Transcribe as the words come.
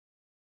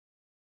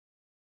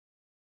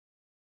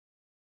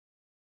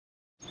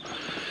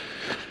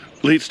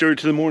Late start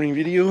to the morning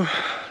video.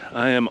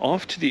 I am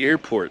off to the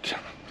airport.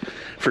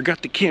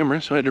 Forgot the camera,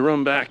 so I had to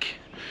run back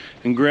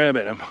and grab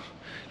it. I'm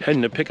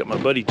heading to pick up my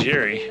buddy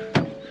Jerry.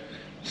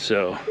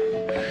 So,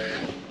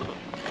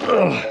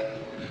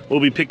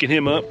 we'll be picking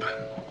him up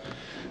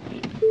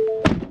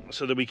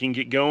so that we can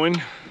get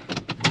going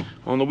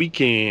on the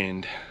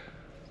weekend.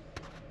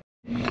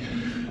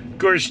 Of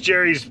course,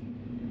 Jerry's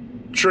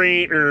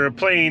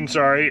plane,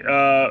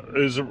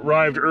 has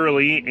arrived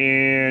early,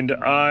 and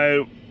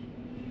I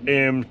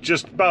am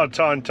just about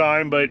on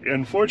time, but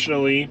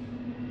unfortunately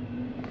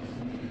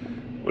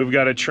we've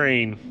got a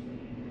train.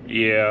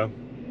 Yeah,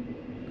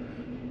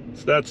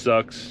 so that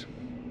sucks.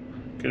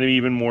 Gonna be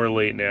even more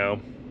late now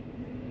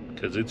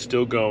because it's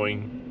still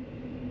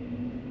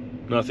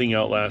going. Nothing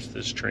outlasts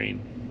this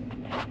train.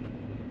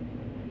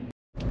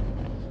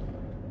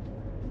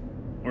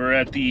 We're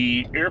at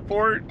the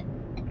airport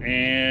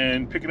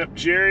and picking up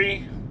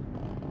Jerry.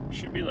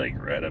 Should be like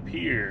right up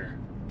here.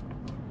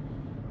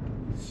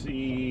 Let's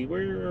see,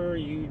 where are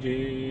you,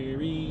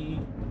 Jerry?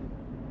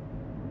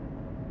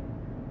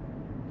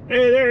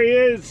 Hey, there he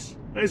is.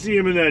 I see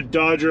him in that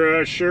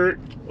Dodger shirt.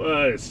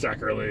 What a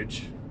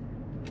sacrilege.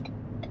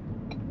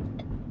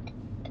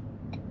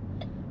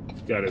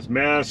 He's got his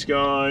mask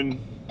on.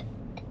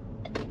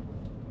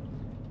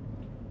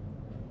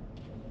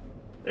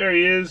 There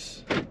he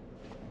is.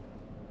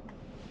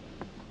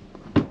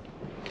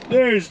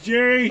 There's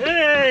Jerry.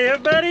 Hey,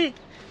 everybody.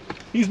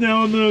 He's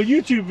now in the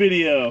YouTube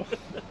video.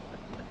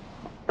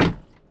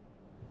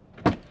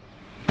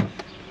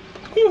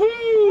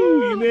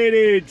 Woohoo! You made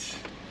it.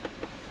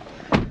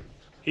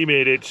 He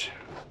made it.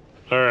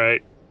 All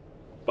right.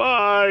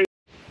 Bye.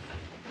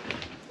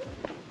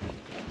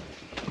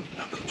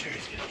 Uncle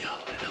Jerry's gonna yell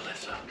at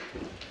Alyssa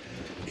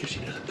because she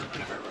doesn't come out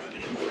of her room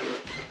anymore.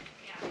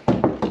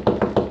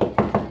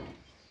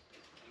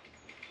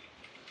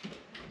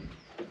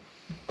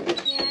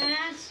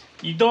 Yes.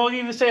 You don't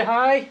even say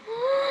hi?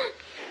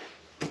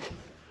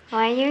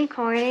 Why are you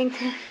recording?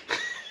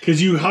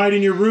 Because you hide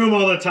in your room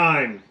all the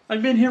time.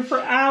 I've been here for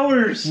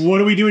hours.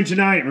 What are we doing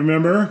tonight,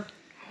 remember?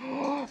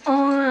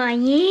 Oh,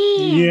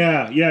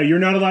 yeah. Yeah, you're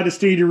not allowed to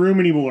stay in your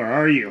room anymore,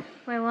 are you?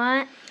 Wait,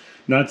 what?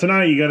 Not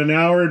tonight. You got an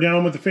hour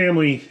down with the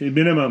family, at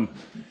minimum.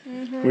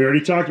 We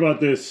already talked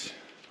about this.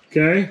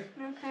 Okay?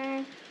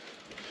 Okay.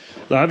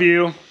 Love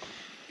you.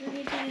 Love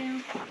you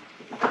too.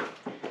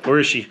 Where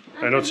is she?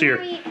 I don't see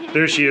her.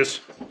 There she is.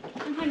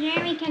 Uncle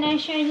Jeremy, can I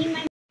show you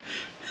my...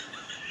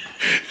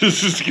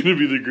 This is going to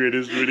be the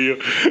greatest video.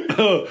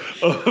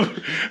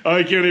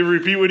 I can't even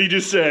repeat what he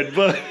just said,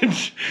 but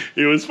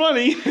it was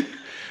funny.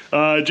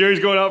 Jerry's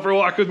going out for a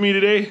walk with me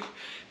today,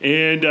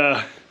 and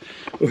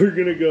we're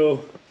going to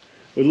go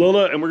with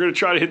Lola, and we're going to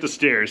try to hit the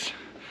stairs.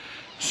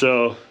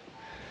 So,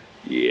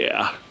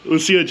 yeah.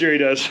 Let's see what Jerry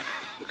does.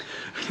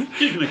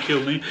 You're going to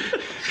kill me.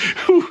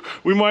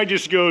 We might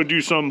just go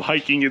do some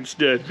hiking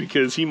instead,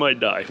 because he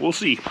might die. We'll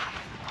see.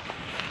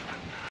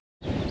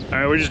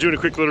 Alright, we're just doing a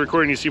quick little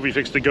recording to see if we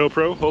fix the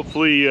GoPro.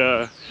 Hopefully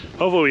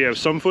we have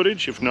some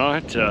footage. If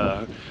not,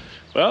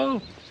 well,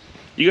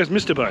 you guys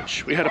missed a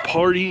bunch. We had a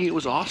party. It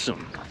was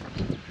awesome.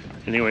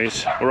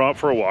 Anyways, we're out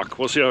for a walk.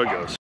 We'll see how it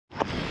goes.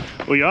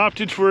 We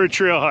opted for a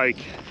trail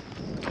hike.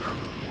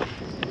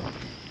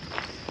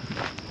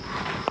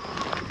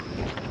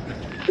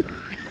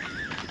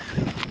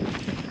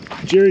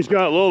 Jerry's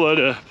got Lola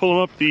to pull him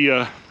up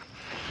the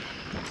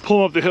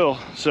hill.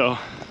 So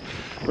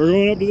we're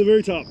going up to the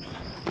very top.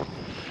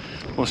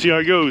 We'll see how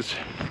it goes.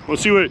 We'll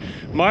see what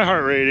my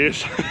heart rate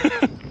is.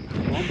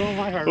 Don't know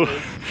my heart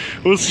rate.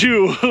 We'll see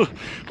how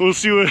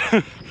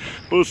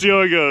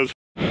it goes.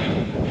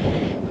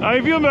 How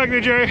you feeling back there,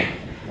 Jerry?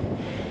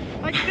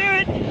 I can do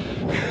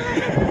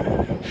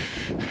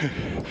it.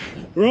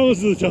 We're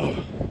almost to the top.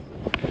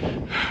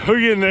 We're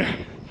getting there.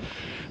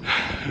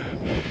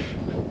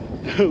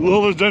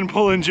 Lola's done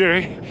pulling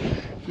Jerry.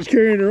 She's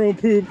carrying her own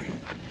poop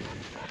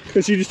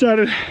because she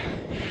decided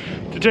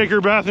to take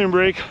her bathroom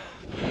break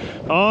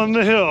on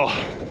the hill.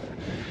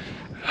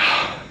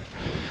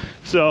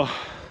 So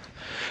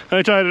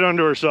I tied it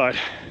onto her side.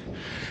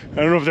 I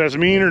don't know if that's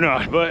mean or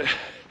not, but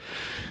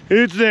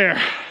it's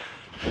there.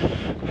 Come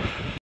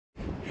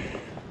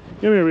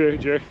here,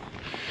 Jerry.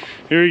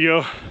 Here we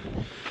go.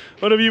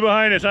 What have you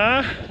behind us,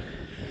 huh?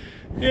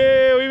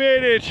 Yeah, we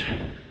made it.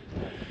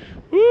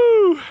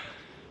 Woo!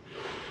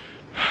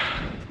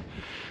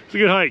 It's a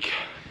good hike.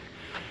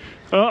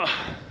 Well,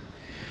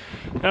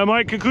 that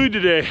might conclude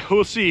today.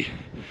 We'll see.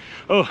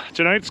 Oh,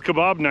 tonight's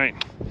kebab night.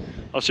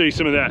 I'll show you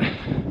some of that.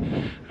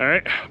 All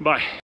right,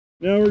 bye.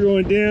 Now we're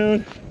going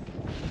down.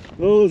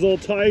 Lola's all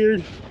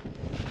tired.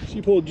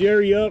 She pulled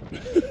Jerry up.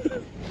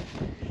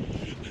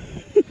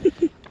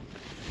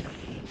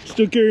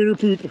 Still carrying her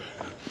poop.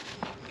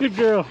 Good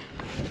girl.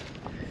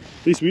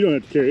 At least we don't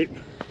have to carry it.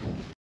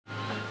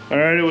 All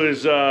right, it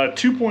was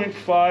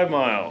 2.5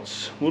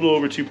 miles, a little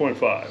over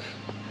 2.5.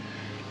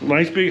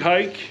 Nice big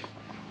hike.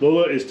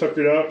 Lola is tucked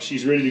it out.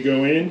 She's ready to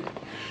go in.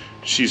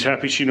 She's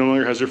happy she no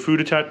longer has her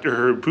food attached or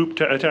her poop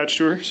attached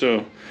to her,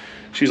 so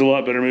she's a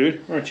lot better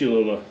mood, aren't you,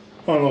 Lola?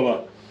 Come on,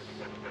 Lola.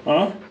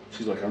 Huh?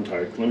 She's like, I'm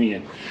tired. Let me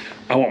in.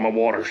 I want my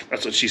water.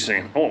 That's what she's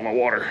saying. I want my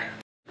water.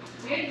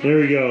 There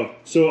we go.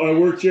 So I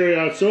worked Jerry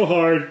out so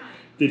hard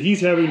that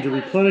he's having to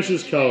replenish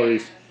his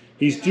calories.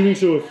 He's doing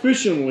so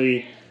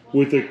efficiently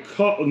with a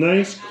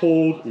nice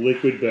cold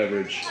liquid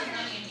beverage.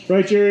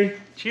 Right, Jerry?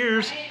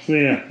 Cheers.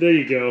 Yeah, there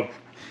you go.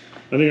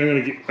 I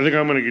think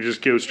I'm gonna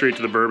just go straight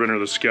to the bourbon or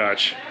the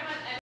scotch.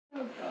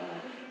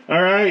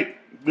 All right,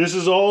 this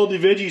is all the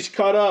veggies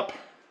cut up.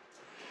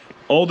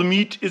 All the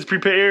meat is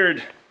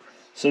prepared.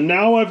 So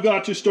now I've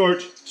got to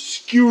start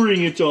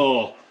skewering it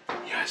all.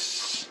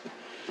 Yes.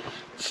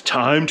 It's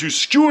time to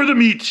skewer the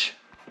meat.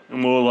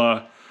 And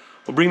we'll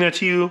bring that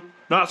to you,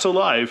 not so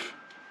live,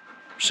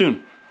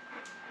 soon.